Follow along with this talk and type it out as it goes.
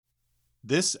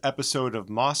This episode of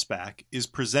Mossback is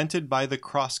presented by the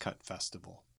Crosscut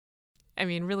Festival. I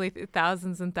mean, really,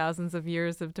 thousands and thousands of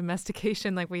years of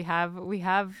domestication, like we have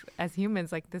as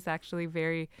humans, like this actually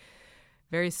very,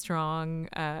 very strong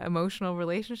emotional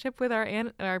relationship with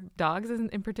our dogs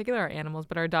in particular, our animals,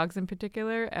 but our dogs in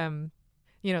particular.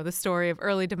 The story of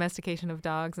early domestication of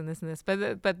dogs and this.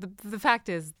 But the fact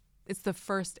is, it's the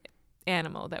first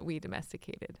animal that we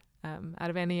domesticated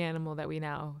out of any animal that we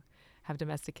now have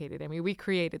domesticated. I mean, we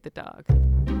created the dog.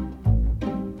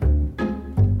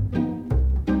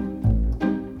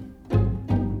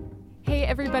 Hey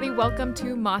everybody, welcome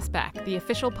to Mossback, the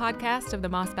official podcast of the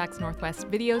Mossback's Northwest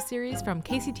video series from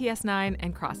KCTS9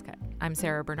 and Crosscut. I'm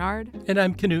Sarah Bernard. And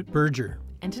I'm Knut Berger.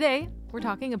 And today we're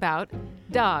talking about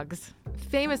dogs,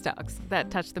 famous dogs that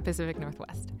touch the Pacific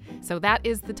Northwest. So that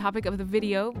is the topic of the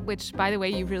video, which, by the way,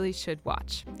 you really should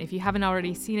watch. If you haven't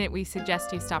already seen it, we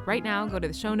suggest you stop right now, go to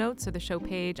the show notes or the show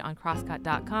page on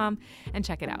crosscut.com and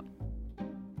check it out.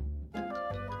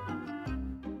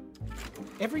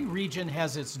 Every region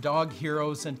has its dog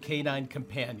heroes and canine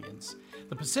companions.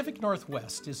 The Pacific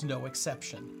Northwest is no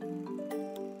exception.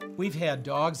 We've had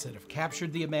dogs that have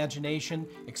captured the imagination,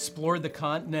 explored the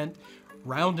continent,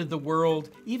 rounded the world,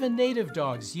 even native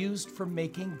dogs used for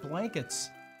making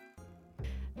blankets.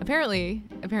 Apparently,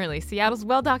 Seattle's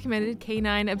well-documented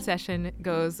canine obsession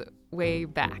goes way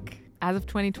back. As of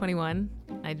 2021,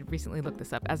 I recently looked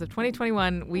this up, as of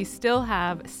 2021, we still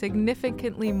have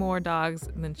significantly more dogs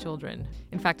than children.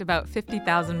 In fact, about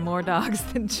 50,000 more dogs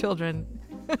than children,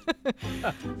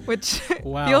 which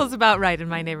feels about right in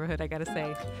my neighborhood, I gotta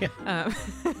say. Yeah.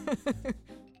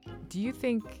 Do you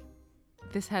think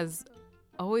this has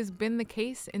always been the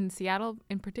case in Seattle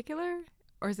in particular?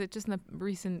 Or is it just in the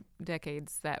recent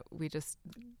decades that we just...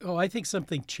 Oh, I think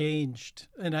something changed.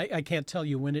 And I can't tell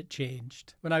you when it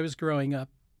changed. When I was growing up,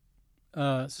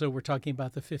 so we're talking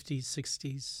about the 50s,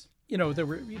 60s,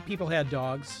 people had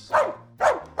dogs.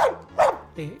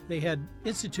 They had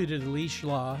instituted a leash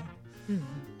law,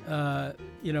 and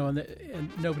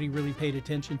nobody really paid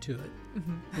attention to it.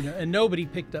 Mm-hmm. And nobody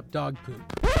picked up dog poop.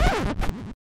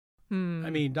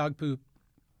 I mean, dog poop,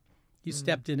 you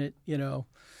stepped in it,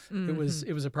 It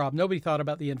was a problem. Nobody thought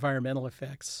about the environmental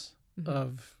effects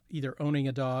of either owning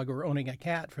a dog or owning a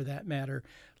cat, for that matter,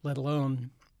 let alone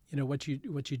what you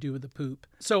do with the poop.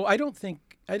 So I don't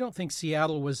think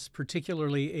Seattle was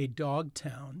particularly a dog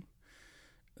town.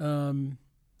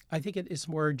 I think it is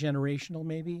more generational,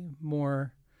 maybe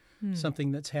more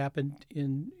something that's happened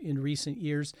in recent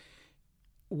years.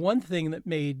 One thing that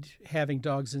made having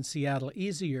dogs in Seattle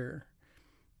easier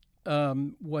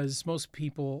was most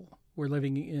people were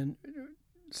living in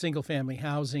single-family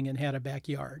housing and had a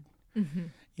backyard. Mm-hmm.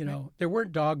 There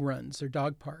weren't dog runs or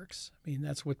dog parks. I mean,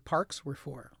 that's what parks were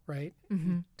for, right?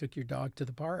 Mm-hmm. You took your dog to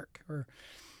the park,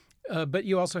 but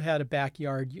you also had a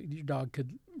backyard your dog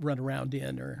could run around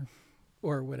in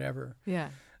or whatever. Yeah.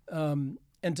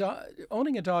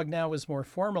 Owning a dog now is more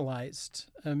formalized.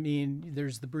 I mean,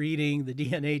 there's the breeding, the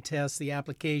DNA tests, the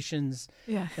applications,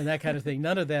 and that kind of thing.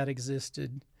 None of that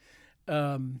existed.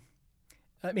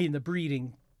 The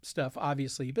breeding stuff,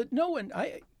 obviously, but no one,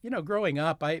 growing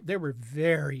up, there were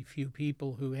very few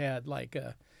people who had like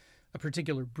a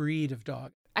particular breed of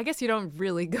dog. I guess you don't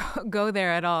really go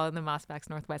there at all in the Mossback's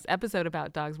Northwest episode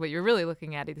about dogs. What you're really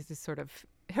looking at is these sort of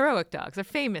heroic dogs or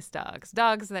famous dogs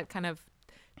that kind of,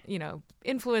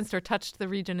 influenced or touched the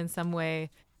region in some way,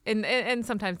 and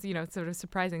sometimes, sort of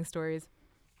surprising stories.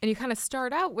 And you kind of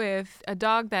start out with a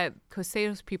dog that Coast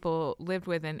Salish people lived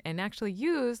with and actually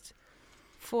used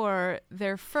for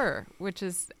their fur, which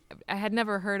is, I had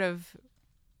never heard of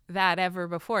that ever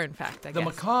before, in fact, I guess.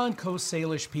 The Makah and Coast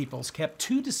Salish peoples kept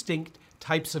two distinct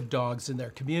types of dogs in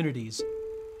their communities.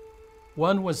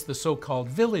 One was the so-called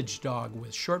village dog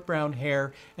with short brown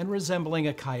hair and resembling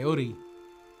a coyote.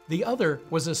 The other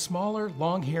was a smaller,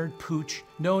 long-haired pooch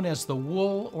known as the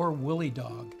wool or woolly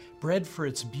dog, bred for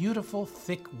its beautiful,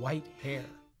 thick white hair.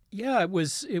 Yeah, it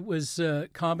was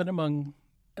common among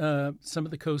some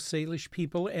of the Coast Salish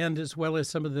people and as well as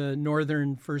some of the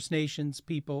northern First Nations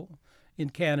people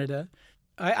in Canada.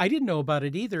 I didn't know about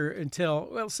it either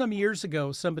until, some years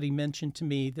ago, somebody mentioned to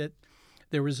me that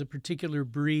there was a particular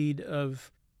breed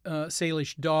of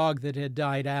Salish dog that had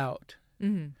died out.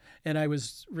 Mm-hmm. And I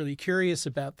was really curious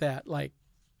about that, like,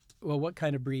 well, what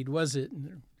kind of breed was it?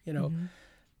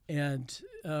 And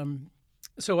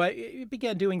so I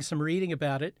began doing some reading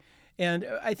about it. And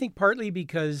I think partly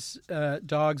because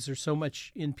dogs are so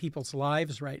much in people's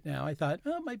lives right now, I thought,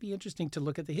 it might be interesting to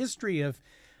look at the history of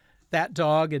that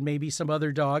dog and maybe some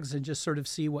other dogs and just sort of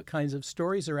see what kinds of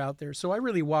stories are out there. So I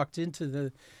really walked into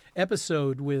the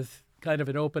episode with kind of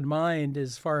an open mind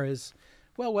as far as,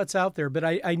 well, what's out there. But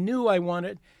I knew I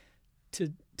wanted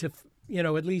to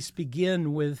at least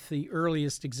begin with the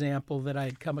earliest example that I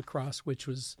had come across, which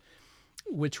was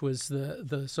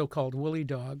the so-called woolly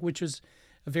dog, which was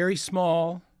a very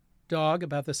small dog,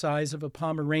 about the size of a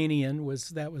Pomeranian.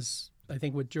 That was I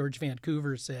think what George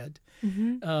Vancouver said.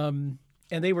 And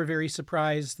they were very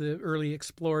surprised. The early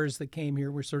explorers that came here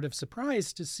were sort of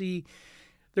surprised to see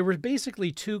there were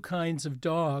basically two kinds of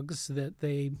dogs that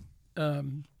they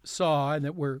saw and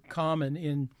that were common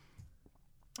in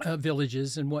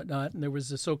villages and whatnot. And there was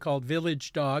the so-called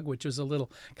village dog, which was a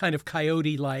little kind of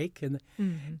coyote-like, and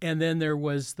then there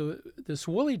was this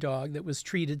woolly dog that was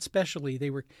treated specially.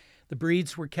 The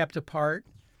breeds were kept apart,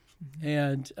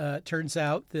 and it turns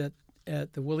out that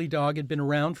the woolly dog had been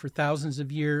around for thousands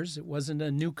of years. It wasn't a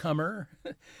newcomer,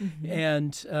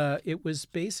 and it was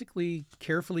basically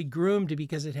carefully groomed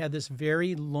because it had this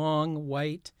very long,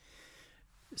 white,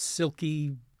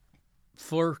 silky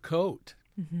fur coat.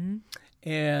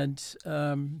 And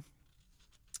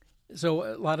so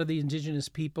a lot of the indigenous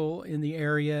people in the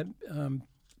area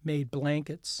made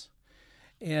blankets.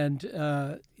 And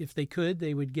if they could,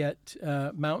 they would get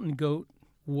mountain goat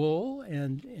wool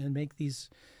and make these,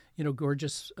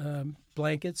 gorgeous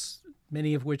blankets,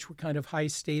 many of which were kind of high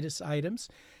status items.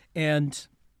 And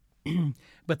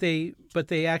but they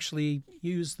actually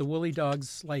used the woolly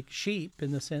dogs like sheep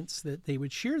in the sense that they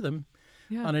would shear them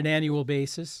on an annual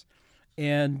basis,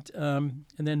 and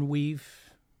then weave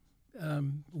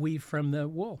from the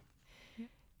wool.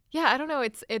 Yeah, I don't know.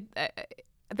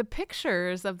 The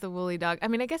pictures of the woolly dog. I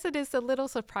mean, I guess it is a little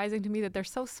surprising to me that they're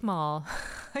so small.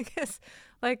 I guess,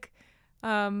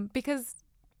 because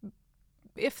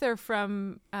if they're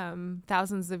from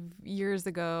thousands of years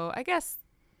ago, I guess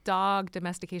dog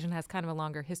domestication has kind of a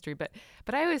longer history. But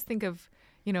I always think of,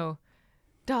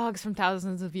 dogs from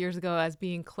thousands of years ago as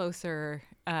being closer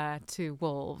to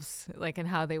wolves, and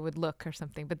how they would look or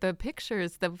something. But the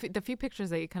pictures, the few pictures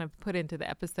that you kind of put into the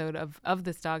episode of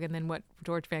this dog, and then what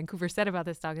George Vancouver said about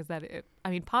this dog is that,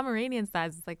 Pomeranian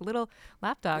size is like little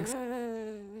lap dogs.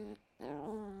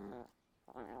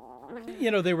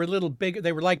 They were a little bigger.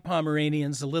 They were like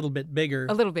Pomeranians, a little bit bigger.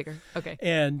 A little bigger, okay.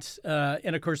 And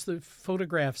of course, the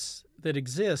photographs that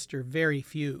exist are very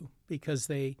few because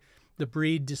the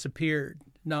breed disappeared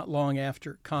not long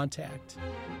after contact.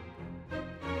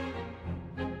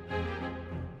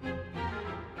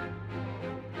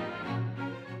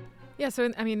 Yeah, so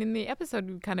in the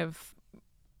episode,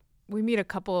 we meet a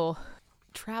couple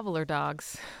traveler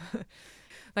dogs.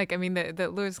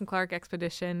 The Lewis and Clark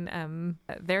expedition,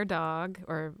 their dog,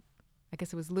 or I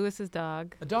guess it was Lewis's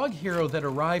dog. A dog hero that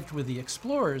arrived with the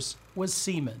explorers was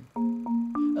Seaman,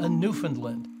 a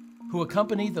Newfoundland, who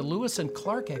accompanied the Lewis and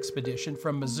Clark expedition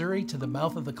from Missouri to the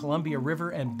mouth of the Columbia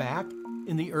River and back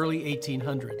in the early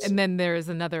 1800s. And then there's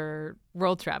another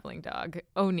world-traveling dog,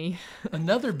 Oni.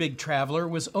 Another big traveler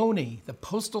was Oni, the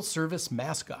Postal Service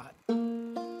mascot.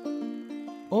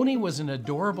 Oni was an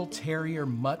adorable terrier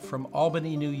mutt from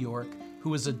Albany, New York, who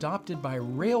was adopted by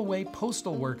railway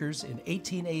postal workers in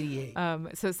 1888.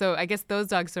 So I guess those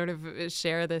dogs sort of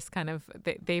share this kind of,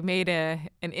 they made an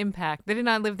impact. They did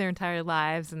not live their entire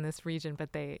lives in this region,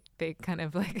 but they kind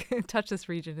of touch this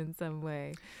region in some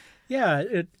way. Yeah,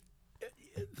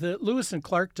 the Lewis and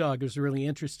Clark dog was really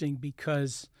interesting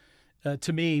because,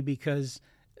 to me,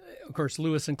 of course,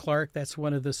 Lewis and Clark, that's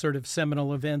one of the sort of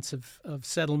seminal events of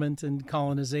settlement and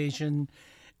colonization.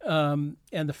 And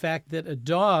the fact that a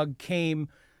dog came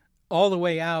all the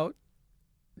way out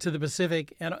to the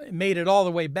Pacific and made it all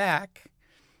the way back.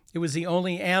 It was the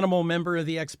only animal member of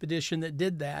the expedition that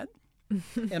did that.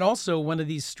 And also one of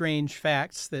these strange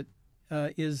facts that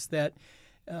is that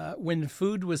when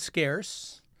food was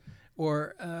scarce,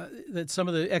 or that some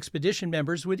of the expedition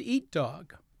members would eat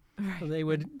dog. Right. So they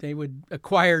would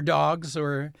acquire dogs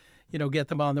or get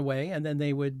them on the way, and then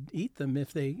they would eat them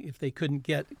if they couldn't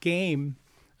get game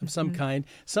of some kind.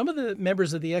 Some of the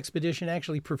members of the expedition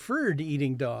actually preferred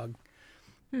eating dog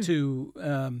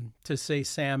to say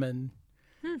salmon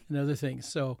and other things.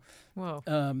 So,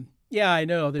 yeah, I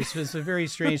know there's some very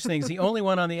strange things. The only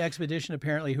one on the expedition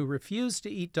apparently who refused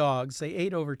to eat dogs, they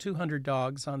ate over 200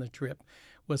 dogs on the trip,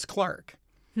 was Clark,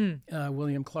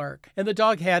 William Clark. And the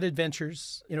dog had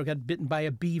adventures. Got bitten by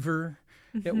a beaver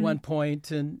at one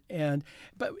point,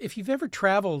 but if you've ever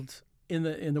traveled in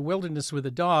the wilderness with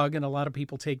a dog, and a lot of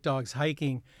people take dogs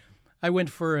hiking. I went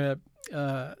for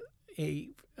a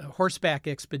horseback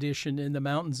expedition in the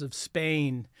mountains of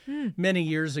Spain many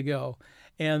years ago,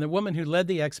 and the woman who led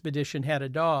the expedition had a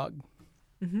dog,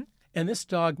 and this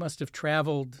dog must have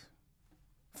traveled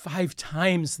 5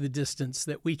 times the distance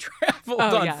that we traveled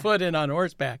on foot and on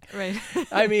horseback. Right.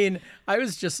 I mean, I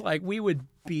was just like, we would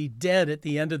be dead at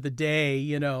the end of the day,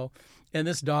 you know, and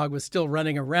this dog was still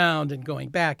running around and going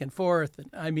back and forth. And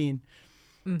I mean,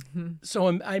 so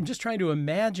I'm just trying to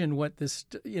imagine what this,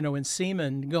 you know, in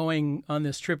Seaman going on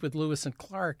this trip with Lewis and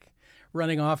Clark,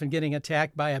 running off and getting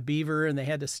attacked by a beaver, and they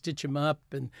had to stitch him up,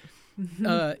 and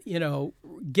you know,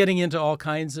 getting into all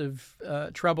kinds of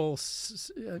trouble.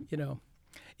 You know,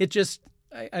 it just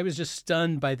I was just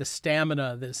stunned by the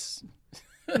stamina this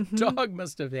dog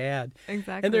must have had.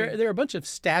 Exactly. And there are a bunch of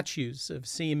statues of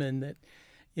Seaman that,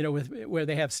 you know, where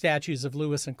they have statues of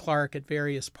Lewis and Clark at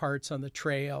various parts on the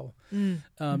trail.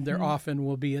 There often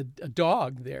will be a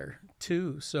dog there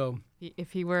too. So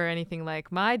if he were anything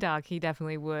like my dog, he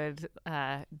definitely would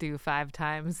do 5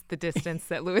 times the distance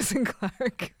that Lewis and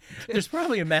Clark. There's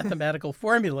probably a mathematical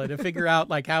formula to figure out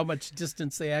like how much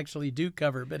distance they actually do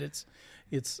cover, but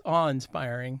it's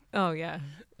awe-inspiring. Oh yeah.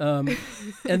 And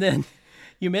then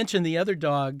you mentioned the other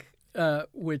dog,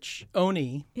 which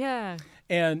Oni. Yeah.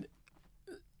 And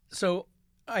so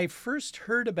I first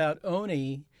heard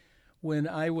Oni when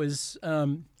I was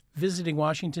visiting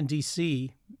Washington,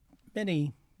 D.C.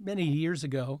 many years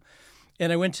ago,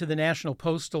 and I went to the National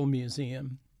Postal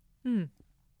Museum, and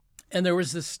there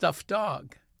was this stuffed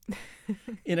dog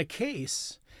in a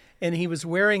case, and he was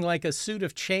wearing like a suit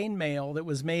of chainmail that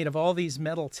was made of all these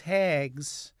metal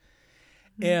tags,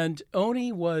 and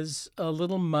Oni was a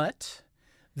little mutt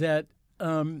that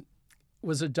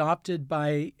was adopted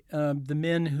by the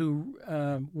men who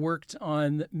worked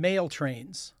on mail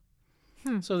trains.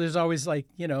 So there's always like,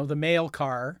 you know, the mail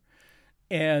car,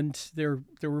 and there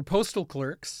were postal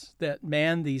clerks that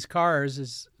manned these cars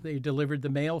as they delivered the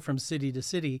mail from city to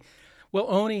city. Well,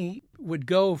 Oni would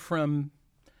go from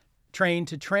train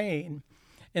to train,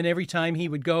 and every time he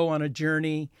would go on a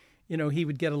journey, you know, he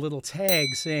would get a little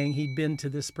tag saying he'd been to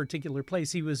this particular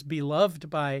place. He was beloved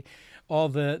by all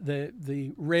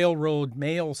the railroad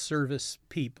mail service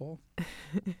people.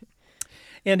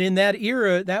 And in that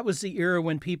era, that was the era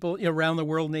when people, you know, around the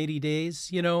world in 80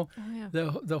 days, you know,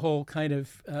 the whole kind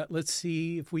of let's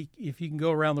see if you can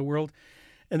go around the world.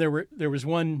 And there was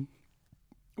one,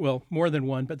 well, more than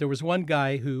one, but there was one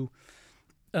guy who,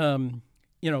 you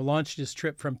know, launched his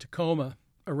trip from Tacoma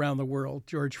around the world,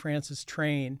 George Francis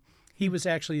Train. He was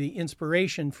actually the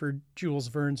inspiration for Jules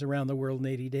Verne's Around the World in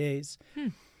 80 Days.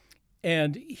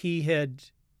 And he had,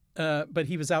 but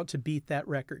he was out to beat that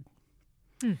record.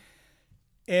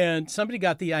 And somebody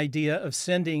got the idea of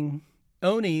sending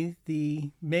Oni,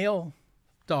 the mail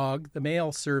dog, the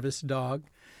mail service dog,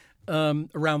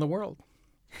 around the world.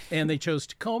 And they chose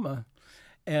Tacoma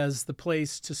as the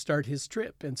place to start his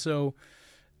trip. And so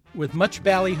with much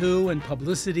ballyhoo and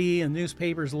publicity, and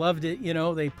newspapers loved it, you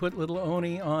know, they put little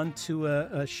Oni onto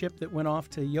a ship that went off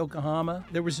to Yokohama.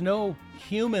 There was no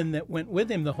human that went with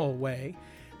him the whole way.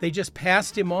 They just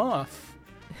passed him off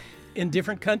in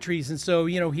different countries. And so,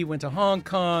 you know, he went to Hong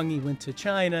Kong, he went to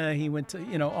China, he went to,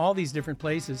 you know, all these different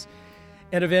places.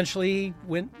 And eventually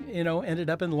went, you know, ended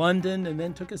up in London, and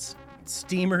then took a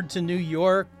steamer to New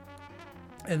York,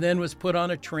 and then was put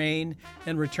on a train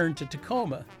and returned to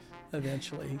Tacoma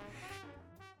eventually.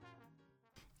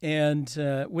 And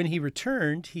when he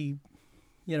returned, he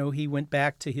went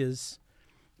back to his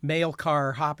mail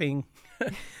car hopping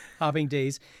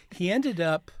days. He ended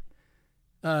up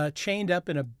chained up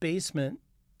in a basement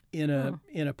in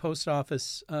a post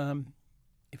office.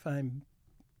 If I'm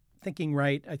thinking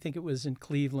right, I think it was in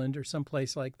Cleveland or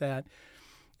someplace like that.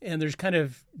 And there's kind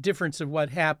of difference of what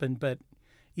happened, but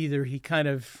either he kind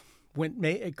of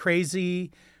went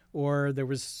crazy, or there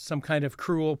was some kind of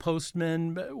cruel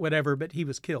postman, whatever, but he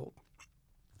was killed.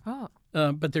 Oh.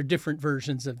 But there are different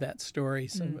versions of that story.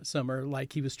 Some are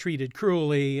like he was treated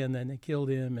cruelly and then they killed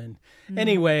him. And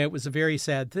anyway, it was a very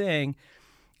sad thing.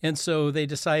 And so they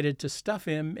decided to stuff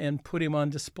him and put him on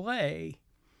display.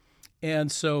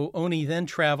 And so Oni then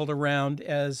traveled around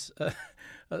as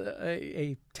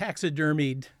a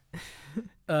taxidermied,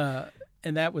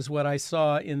 and that was what I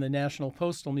saw in the National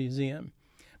Postal Museum.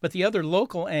 But the other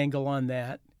local angle on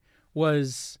that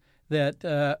was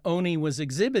that Oni was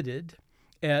exhibited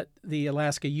at the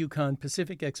Alaska Yukon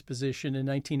Pacific Exposition in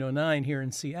 1909 here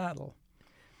in Seattle.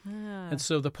 And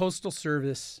so the Postal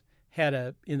Service had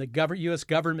in the U.S.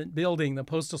 government building, the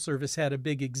Postal Service had a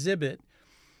big exhibit,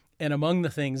 and among the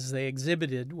things they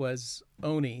exhibited was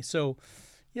Oni. So,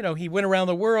 you know, he went around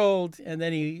the world, and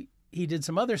then he did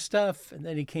some other stuff, and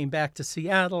then he came back to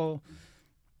Seattle,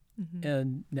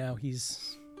 and now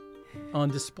he's on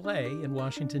display in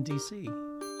Washington, D.C.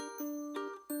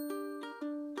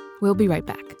 We'll be right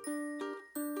back.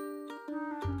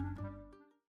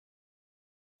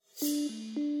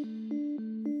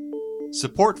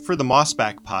 Support for the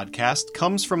Mossback podcast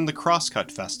comes from the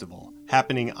Crosscut Festival,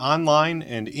 happening online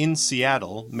and in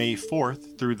Seattle May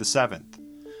 4th through the 7th.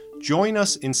 Join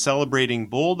us in celebrating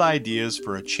bold ideas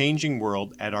for a changing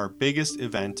world at our biggest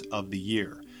event of the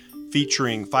year,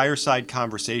 featuring fireside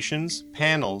conversations,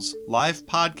 panels, live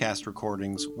podcast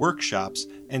recordings, workshops,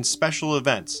 and special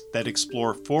events that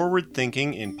explore forward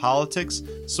thinking in politics,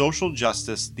 social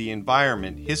justice, the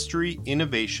environment, history,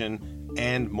 innovation,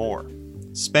 and more.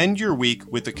 Spend your week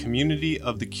with the community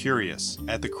of the curious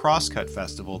at the Crosscut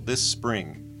Festival this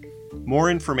spring.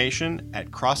 More information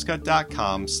at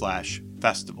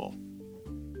crosscut.com/festival.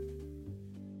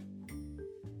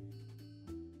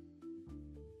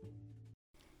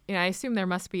 I assume there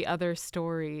must be other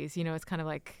stories. It's kind of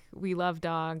like we love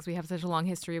dogs. We have such a long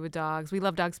history with dogs. We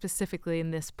love dogs specifically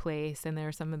in this place. And there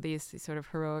are some of these sort of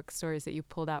heroic stories that you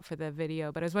pulled out for the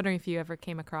video. But I was wondering if you ever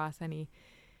came across any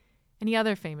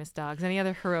other famous dogs, any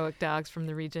other heroic dogs from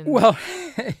the region? Well,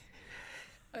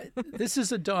 this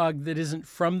is a dog that isn't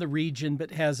from the region but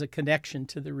has a connection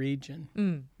to the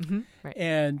region. Right.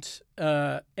 And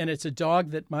it's a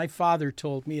dog that my father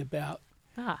told me about.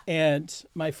 Ah. And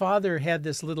my father had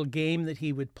this little game that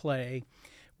he would play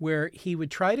where he would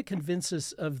try to convince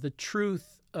us of the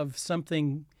truth of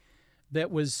something that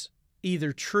was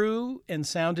either true and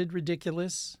sounded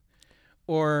ridiculous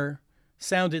or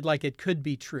sounded like it could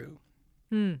be true.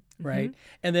 Right?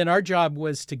 And then our job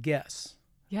was to guess.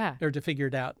 Yeah. Or to figure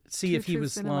it out, see Two if he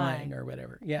truths was and a lying lie. or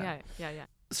whatever. Yeah. Yeah.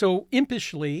 So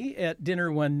impishly at dinner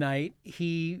one night,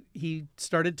 he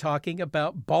started talking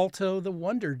about Balto the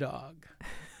Wonder Dog.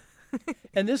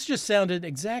 And this just sounded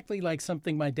exactly like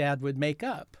something my dad would make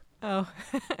up. Oh,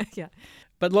 yeah.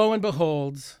 But lo and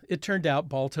behold, it turned out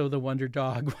Balto the Wonder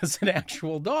Dog was an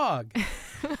actual dog.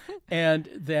 And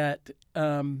that,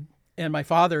 and my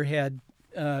father had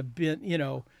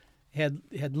been,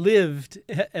 had lived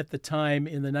at the time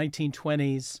in the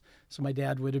 1920s. So my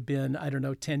dad would have been,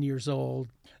 10 years old,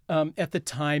 at the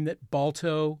time that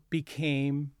Balto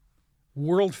became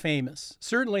world famous.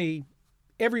 Certainly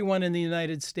everyone in the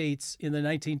United States in the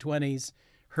 1920s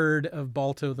heard of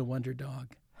Balto the Wonder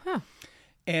Dog. Huh.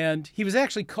 And he was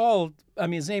actually called,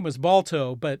 his name was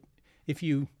Balto, but if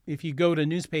you go to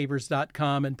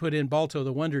newspapers.com and put in Balto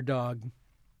the Wonder Dog,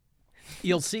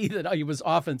 you'll see that he was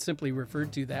often simply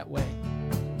referred to that way.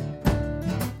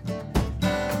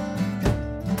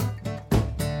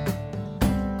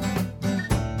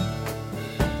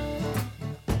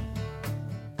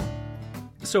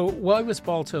 So why was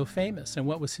Balto famous and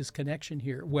what was his connection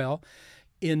here? Well,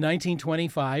 in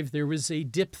 1925, there was a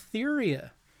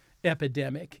diphtheria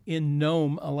epidemic in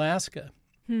Nome, Alaska.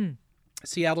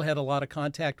 Seattle had a lot of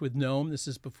contact with Nome. This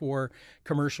is before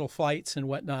commercial flights and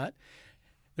whatnot.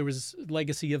 There was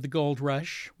legacy of the gold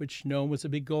rush, which Nome was a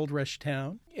big gold rush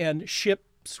town. And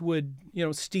ships would,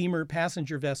 steamer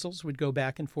passenger vessels would go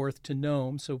back and forth to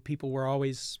Nome. So people were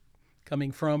always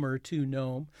coming from or to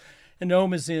Nome. And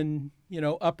Nome is in,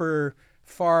 upper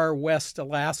far west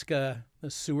Alaska,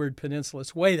 the Seward Peninsula.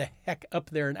 It's way the heck up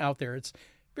there and out there. It's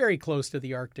very close to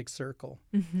the Arctic Circle.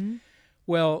 Mm-hmm.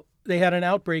 Well, they had an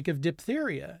outbreak of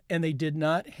diphtheria, and they did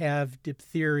not have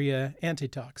diphtheria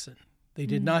antitoxin. They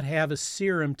did not have a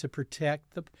serum to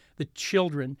protect the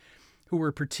children who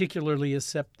were particularly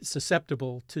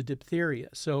susceptible to diphtheria.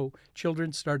 So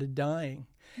children started dying.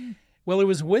 Well, it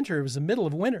was winter. It was the middle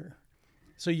of winter.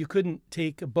 So you couldn't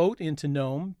take a boat into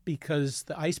Nome because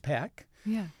the ice pack.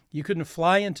 Yeah. You couldn't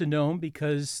fly into Nome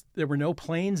because there were no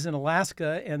planes in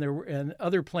Alaska, and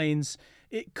other planes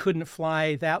it couldn't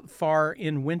fly that far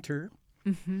in winter.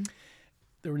 Mm-hmm.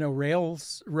 There were no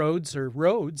roads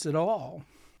at all.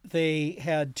 They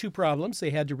had two problems. They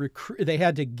had to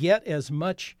get as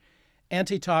much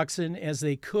antitoxin as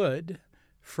they could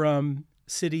from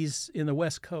cities in the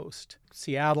West Coast,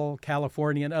 Seattle,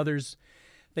 California, and others.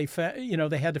 They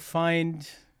had to find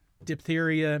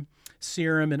diphtheria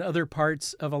serum in other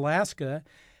parts of Alaska.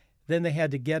 Then they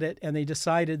had to get it, and they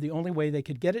decided the only way they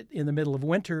could get it in the middle of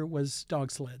winter was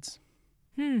dog sleds.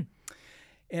 And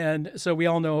so we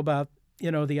all know about,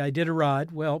 the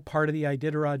Iditarod. Well, part of the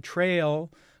Iditarod Trail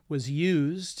was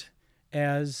used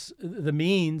as the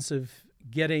means of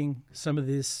getting some of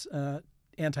this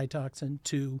antitoxin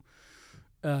to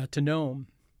Nome.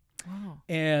 Wow.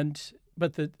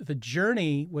 But the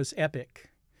journey was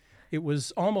epic. It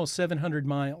was almost 700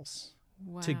 miles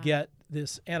to get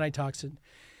this antitoxin.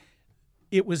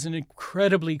 It was an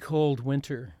incredibly cold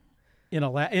winter. In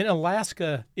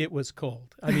Alaska, it was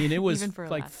cold. It was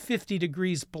like 50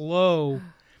 degrees below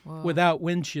without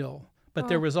wind chill. But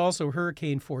there was also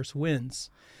hurricane force winds.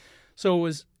 So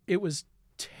it was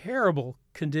terrible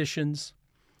conditions,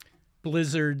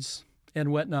 blizzards,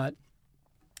 and whatnot.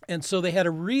 And so they had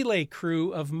a relay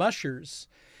crew of mushers,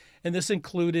 and this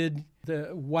included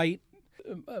the white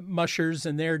mushers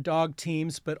and their dog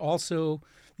teams, but also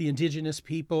the indigenous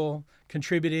people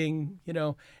contributing,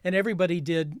 and everybody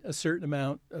did a certain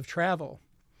amount of travel.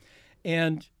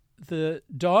 And the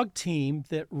dog team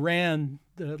that ran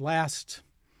the last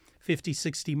 50,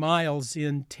 60 miles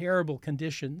in terrible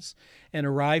conditions and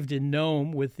arrived in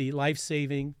Nome with the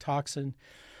life-saving toxin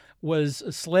was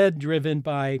a sled driven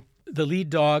by, the lead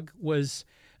dog was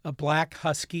a black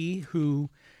husky who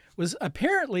was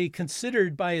apparently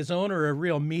considered by his owner a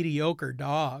real mediocre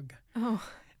dog. Oh.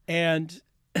 And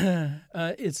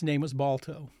its name was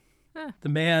Balto. Huh. The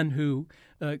man who,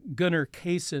 Gunnar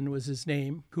Kaysen was his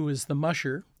name, who was the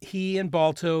musher. He and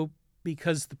Balto,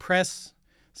 because the press,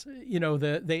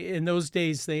 they in those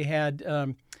days they had,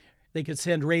 they could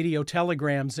send radio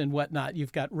telegrams and whatnot.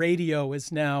 You've got radio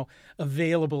is now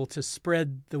available to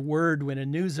spread the word when a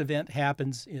news event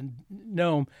happens in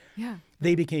Nome. Yeah.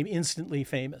 They became instantly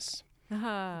famous.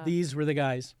 Uh-huh. These were the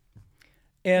guys.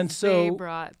 And so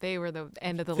they were the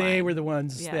end of the line. They were the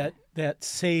ones that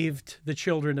saved the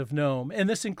children of Nome. And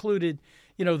this included,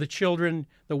 the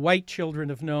white children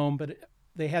of Nome, but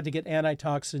they had to get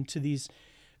antitoxin to these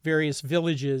various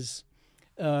villages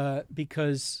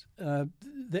because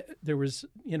there was,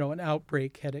 an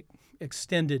outbreak had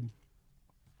extended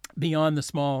beyond the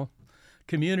small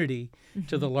community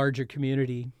to the larger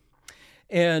community.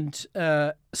 And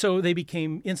so they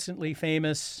became instantly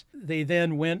famous. They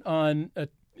then went on a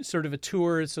sort of a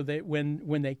tour. So they,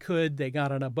 when they could, they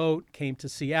got on a boat, came to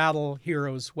Seattle,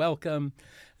 Heroes Welcome.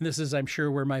 And this is, I'm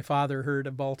sure, where my father heard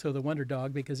of Balto the Wonder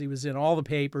Dog because he was in all the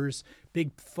papers,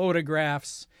 big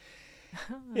photographs.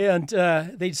 And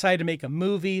they decided to make a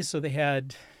movie. So they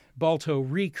had Balto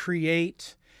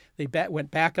recreate. They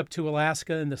went back up to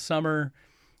Alaska in the summer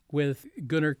with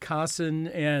Gunnar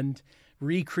Kaysen and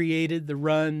recreated the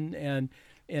run, and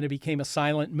it became a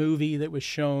silent movie that was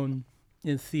shown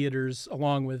in theaters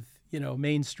along with,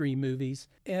 mainstream movies.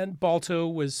 And Balto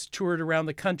was toured around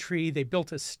the country. They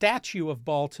built a statue of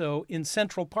Balto in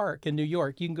Central Park in New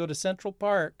York. You can go to Central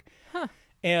Park,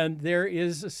 and there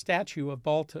is a statue of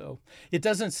Balto. It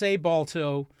doesn't say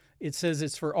Balto. It says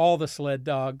it's for all the sled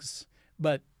dogs,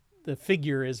 but the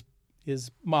figure is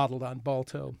modeled on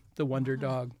Balto, the Wonder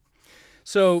Dog.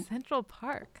 So Central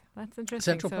Park. That's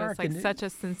interesting. Central Park, it's like such a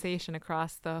sensation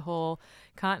across the whole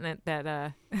continent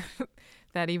that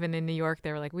that even in New York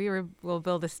they were like, we'll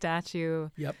build a statue.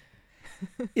 Yep.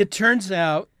 It turns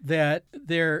out that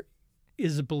there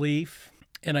is a belief,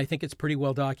 and I think it's pretty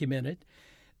well documented,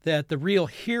 that the real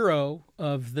hero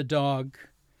of the dog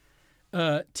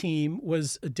team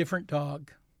was a different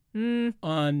dog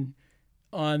on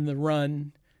the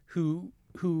run who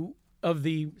of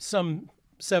the some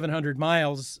 700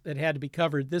 miles that had to be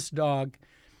covered, this dog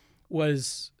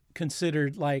was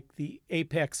considered like the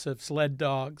apex of sled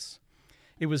dogs.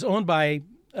 It was owned by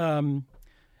Leonhard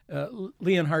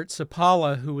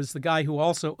Sapala, who was the guy who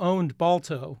also owned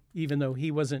Balto, even though he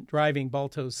wasn't driving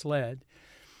Balto's sled.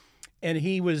 And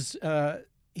he was a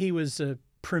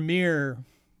premier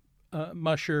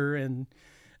musher and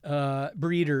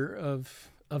breeder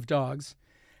of dogs.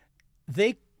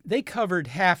 They covered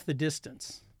half the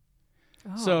distance.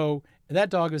 Oh. So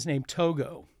that dog was named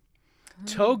Togo. Oh.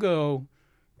 Togo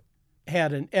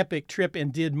had an epic trip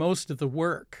and did most of the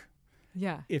work.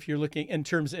 Yeah. If you're looking in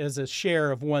terms as a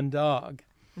share of one dog.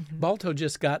 Mm-hmm. Balto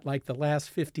just got like the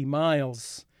last 50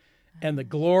 miles and the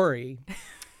glory.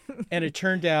 And it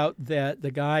turned out that the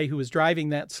guy who was driving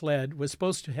that sled was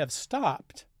supposed to have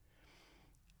stopped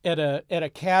at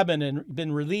a cabin and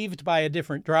been relieved by a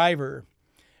different driver,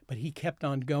 but he kept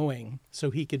on going so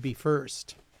he could be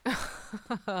first.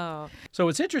 Oh. So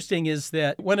what's interesting is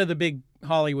that one of the big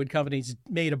Hollywood companies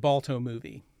made a Balto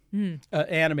movie,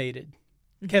 animated.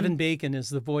 Mm-hmm. Kevin Bacon is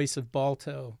the voice of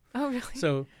Balto. Oh, really?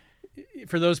 So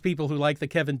for those people who like the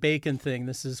Kevin Bacon thing,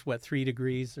 this is 3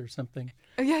 degrees or something.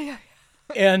 Oh, yeah.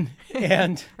 And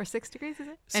or 6 degrees, is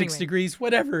it? 6 degrees,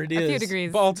 whatever it is. A few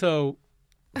degrees. Balto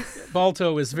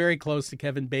is very close to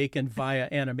Kevin Bacon via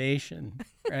animation,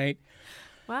 right?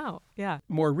 Wow, yeah.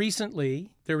 More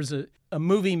recently, there was a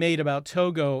movie made about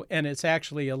Togo, and it's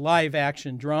actually a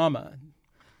live-action drama.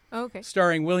 Okay.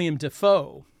 Starring William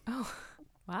Dafoe. Oh,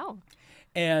 wow.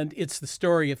 And it's the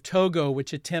story of Togo,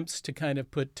 which attempts to kind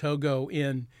of put Togo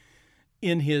in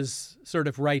his sort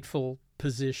of rightful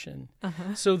position.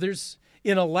 Uh-huh. So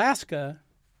in Alaska,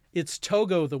 it's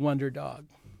Togo the Wonder Dog.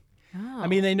 Oh. I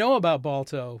mean, they know about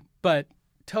Balto, but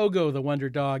Togo the Wonder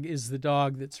Dog is the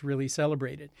dog that's really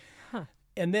celebrated. Huh.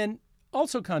 And then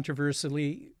also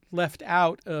controversially left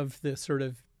out of the sort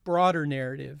of broader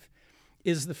narrative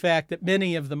is the fact that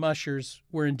many of the mushers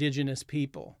were indigenous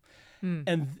people.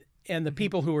 And the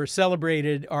people who were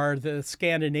celebrated are the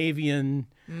Scandinavian,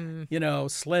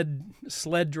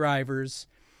 sled drivers.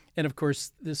 And of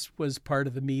course, this was part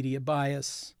of the media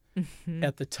bias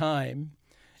at the time.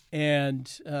 And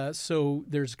so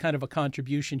there's kind of a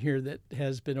contribution here that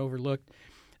has been overlooked.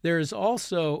 There is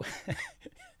also,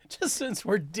 just since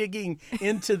we're digging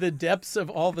into the depths of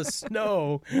all the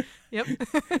snow. Yep.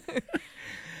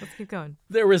 Let's keep going.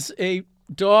 There was a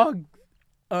dog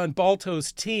on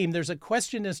Balto's team. There's a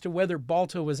question as to whether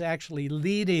Balto was actually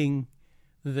leading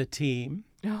the team.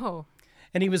 Oh.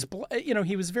 And he was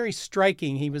very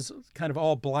striking. He was kind of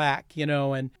all black,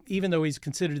 and even though he's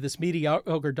considered this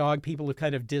mediocre dog, people have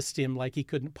kind of dissed him like he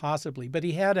couldn't possibly. But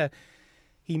he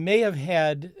may have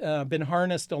had been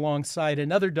harnessed alongside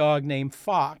another dog named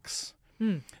Fox.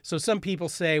 So some people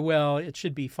say, well, it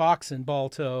should be Fox and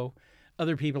Balto.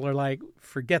 Other people are like,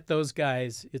 forget those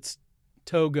guys. It's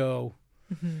Togo.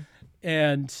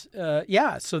 And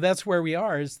so that's where we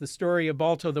are, is the story of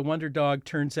Balto the Wonder Dog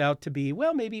turns out to be,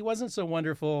 well, maybe he wasn't so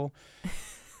wonderful.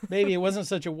 Maybe it wasn't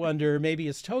such a wonder. Maybe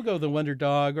it's Togo the Wonder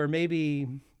Dog, or maybe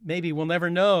we'll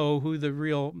never know who the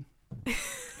real,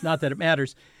 not that it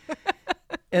matters.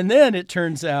 And then it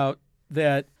turns out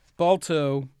that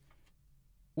Balto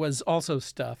was also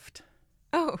stuffed.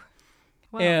 Oh,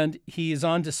 wow. And he is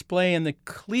on display in the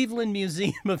Cleveland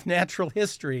Museum of Natural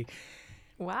History.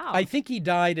 Wow. I think he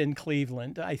died in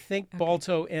Cleveland. I think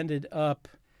Balto ended up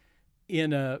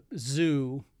in a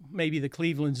zoo, maybe the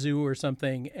Cleveland Zoo or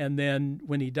something. And then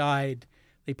when he died,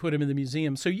 they put him in the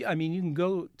museum. So, you can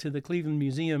go to the Cleveland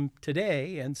Museum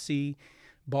today and see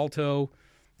Balto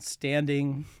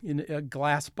standing in a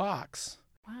glass box.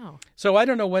 Wow. So I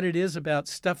don't know what it is about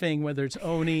stuffing, whether it's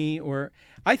Oni or...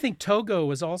 I think Togo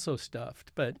was also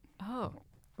stuffed, but... Oh.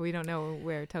 We don't know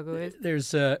where Togo is.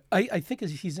 There's, I think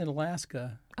he's in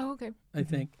Alaska. Oh, okay. I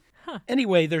think. Huh.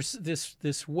 Anyway, there's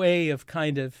this way of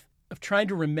kind of trying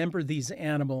to remember these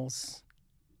animals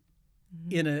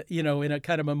in a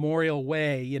kind of memorial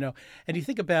way, And you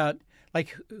think about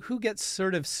like who gets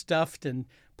sort of stuffed and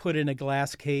put in a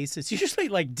glass case. It's usually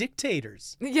like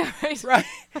dictators. Yeah, right. Right.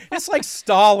 It's like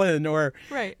Stalin or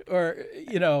right. Or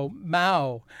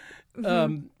Mao.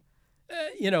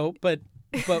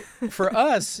 But for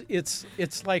us, it's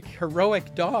like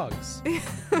heroic dogs.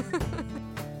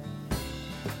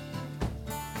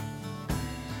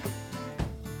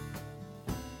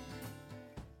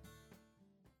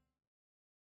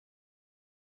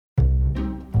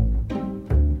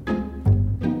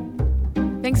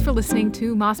 Thanks for listening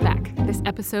to Mossback. This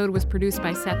episode was produced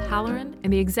by Seth Halloran,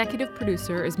 and the executive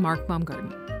producer is Mark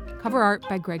Baumgarten. Cover art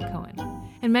by Greg Cohen.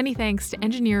 And many thanks to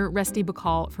engineer Rusty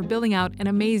Bacall for building out an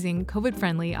amazing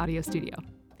COVID-friendly audio studio.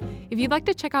 If you'd like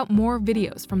to check out more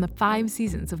videos from the 5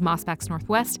 seasons of Mossback's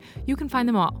Northwest, you can find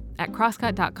them all at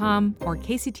crosscut.com or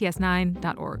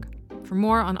kcts9.org. For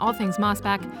more on all things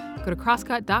Mossback, go to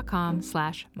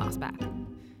crosscut.com/Mossback.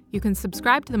 You can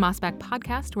subscribe to the Mossback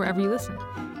podcast wherever you listen.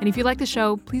 And if you like the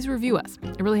show, please review us.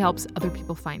 It really helps other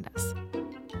people find us.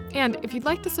 And if you'd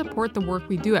like to support the work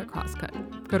we do at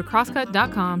Crosscut, go to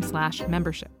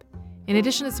crosscut.com/membership. In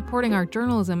addition to supporting our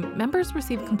journalism, members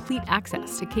receive complete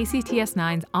access to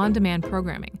KCTS9's on-demand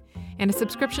programming and a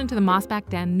subscription to the Mossback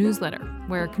Den newsletter,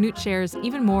 where Knut shares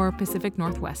even more Pacific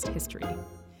Northwest history.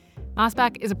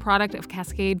 Mossback is a product of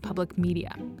Cascade Public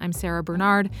Media. I'm Sarah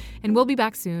Bernard, and we'll be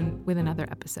back soon with another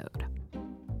episode.